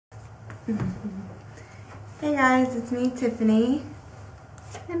Hey guys, it's me, Tiffany.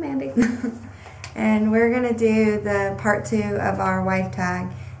 Hi, Mandy. And we're going to do the part 2 of our wife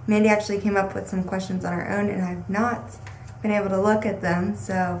tag. Mandy actually came up with some questions on her own and I've not been able to look at them,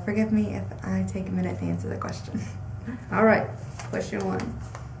 so forgive me if I take a minute to answer the question. Alright, question 1.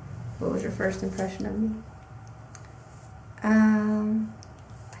 What was your first impression of me? I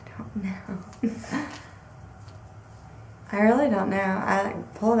don't know. I really don't know. I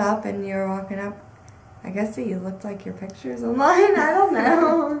pulled up and you were walking up. I guess that you looked like your pictures online. I don't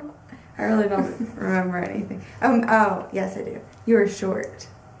know. I really don't remember anything. Oh, yes I do. You were short.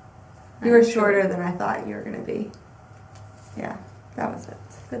 You were shorter than I thought you were going to be. Yeah, that was it.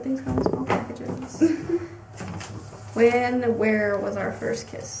 Good things come in small packages. Where was our first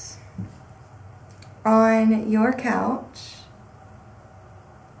kiss? On your couch.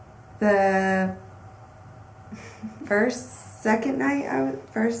 The second night I was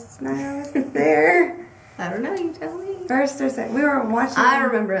there. I don't know, you tell me. First or second. We were watching. I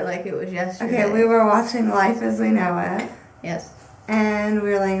remember it like it was yesterday. Okay, we were watching Life as We Know It. Yes. And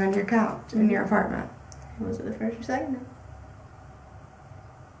we were laying on your couch in your apartment. Was it the first or second night?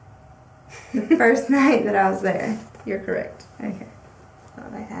 The first night that I was there. You're correct. Okay.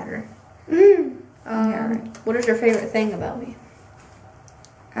 Thought I had her. Yeah, right. What is your favorite thing about me?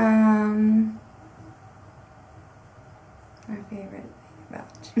 My favorite thing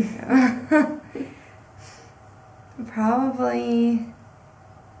about you. Probably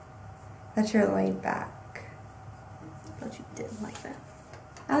that you're laid back. But you didn't like that.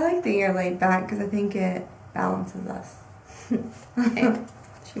 I like that you're laid back because I think it balances us. Okay.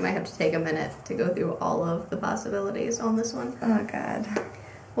 She might have to take a minute to go through all of the possibilities on this one. Oh, God.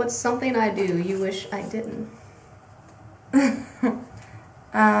 What's something I do you wish I didn't?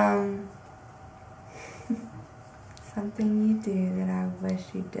 Something you do that I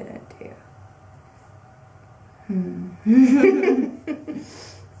wish you didn't do.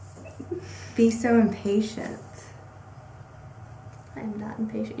 Be so impatient. I am not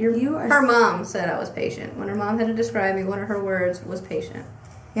impatient. Her mom said I was patient. When her mom had to describe me, one of her words was patient.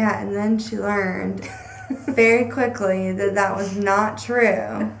 Yeah, and then she learned very quickly that that was not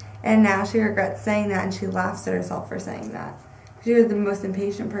true. And now she regrets saying that and she laughs at herself for saying that. She was the most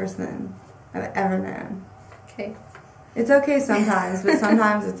impatient person I've ever known. Okay. It's okay sometimes, but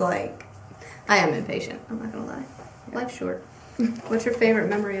sometimes it's like... I am impatient, I'm not gonna lie. Yeah. Life's short. What's your favorite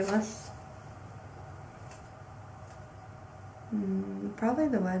memory of us? Probably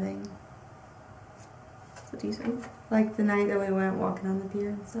the wedding. What do you think? Like the night that we went walking on the pier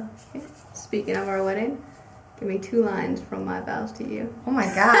and stuff. Okay. Speaking of our wedding, give me 2 lines from my vows to you. Oh my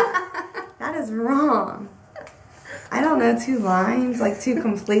God. That is wrong. I don't know 2 lines, like 2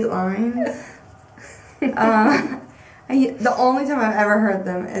 complete lines. The only time I've ever heard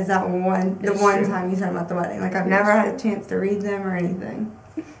them is that one time you said about the wedding. Like I've never had a chance to read them or anything.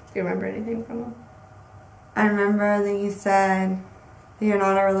 Do you remember anything from them? I remember that you said that you're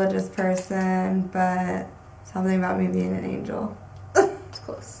not a religious person, but something about me being an angel. It's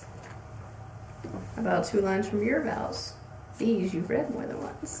close. About 2 lines from your vows. These you've read more than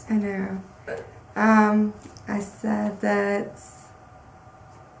once. I know. I said that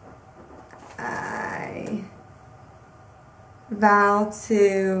I vow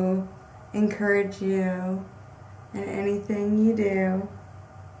to encourage you in anything you do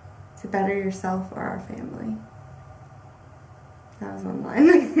to better yourself or our family. That was one line.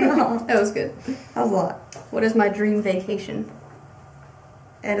 That was good. That was a lot. What is my dream vacation?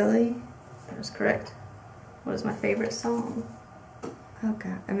 Italy. That is correct. What is my favorite song? Oh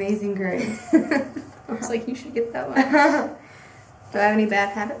God, Amazing Grace. I was like, you should get that one. Do I have any bad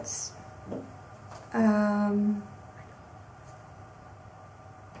habits?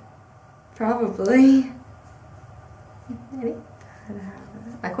 Probably. Any?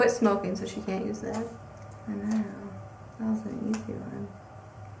 I quit smoking, so she can't use that. I know. That was an easy one.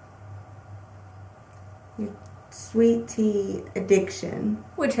 Your sweet tea addiction.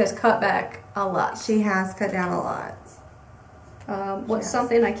 Which has cut back a lot. She has cut down a lot. What's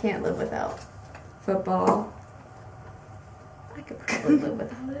something I can't live without? Football. I could probably live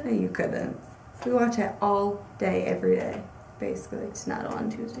without it. No, you couldn't. We watch it all day, every day, basically. It's not on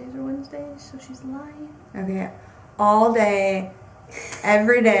Tuesdays or Wednesdays, so she's lying. Okay. All day,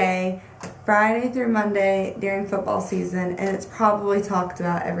 every day, Friday through Monday during football season, and it's probably talked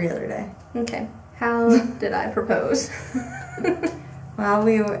about every other day. Okay. How did I propose? Well,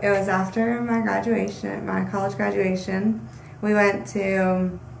 it was after my graduation, my college graduation. We were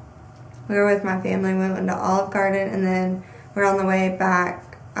with my family, we went to Olive Garden, and then we were on the way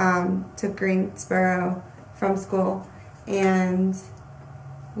back to Greensboro from school, and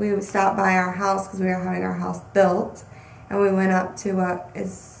we stopped by our house because we were having our house built, and we went up to what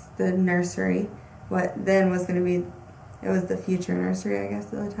is the nursery. What then was going to be, it was the future nursery, I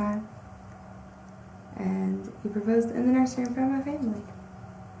guess, at the time. And he proposed in the nursery in front of my family.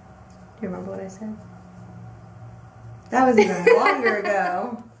 Do you remember what I said? That was even longer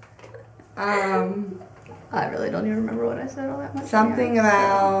ago. I really don't even remember what I said all that much. Something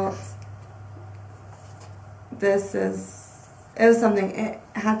about this is, it was something, it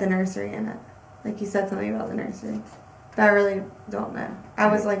had the nursery in it. Like you said something about the nursery. But I really don't know. I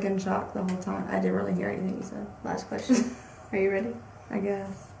was like in shock the whole time. I didn't really hear anything you said. Last question. Are you ready? I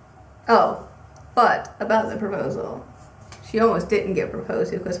guess. Oh, but about the proposal. She almost didn't get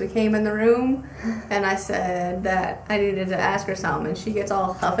proposed to because we came in the room and I said that I needed to ask her something and she gets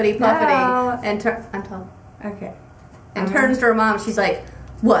all huffity puffity and I'm telling. Okay. And turns to her mom. She's like,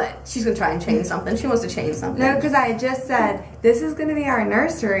 "What? She's gonna try and change something. She wants to change something." No, because I just said this is gonna be our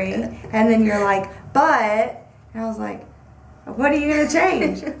nursery, and then you're like, "But," and I was like, "What are you gonna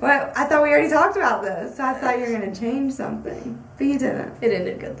change?" Well, I thought we already talked about this, so I thought you were gonna change something, but you didn't. It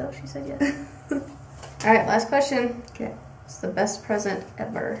ended good though. She said yes. All right, last question. Okay. It's the best present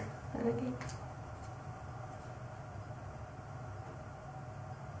ever that I gave.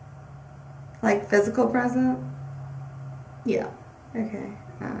 Like physical present? Yeah. Okay.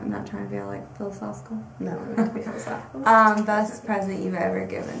 I'm not trying to be all like philosophical. No, I'm not to be philosophical. Best present you've ever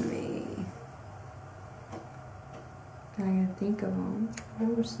given me. I gotta think of them.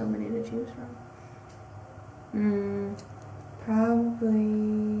 Oh, there's so many to choose from.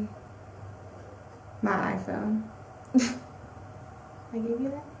 Probably my iPhone. I gave you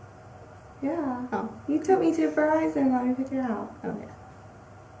that? Yeah. Oh. You took me to Verizon and let me pick it out. Oh, yeah.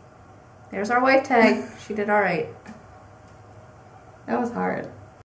 There's our wife tag. She did all right. That was hard.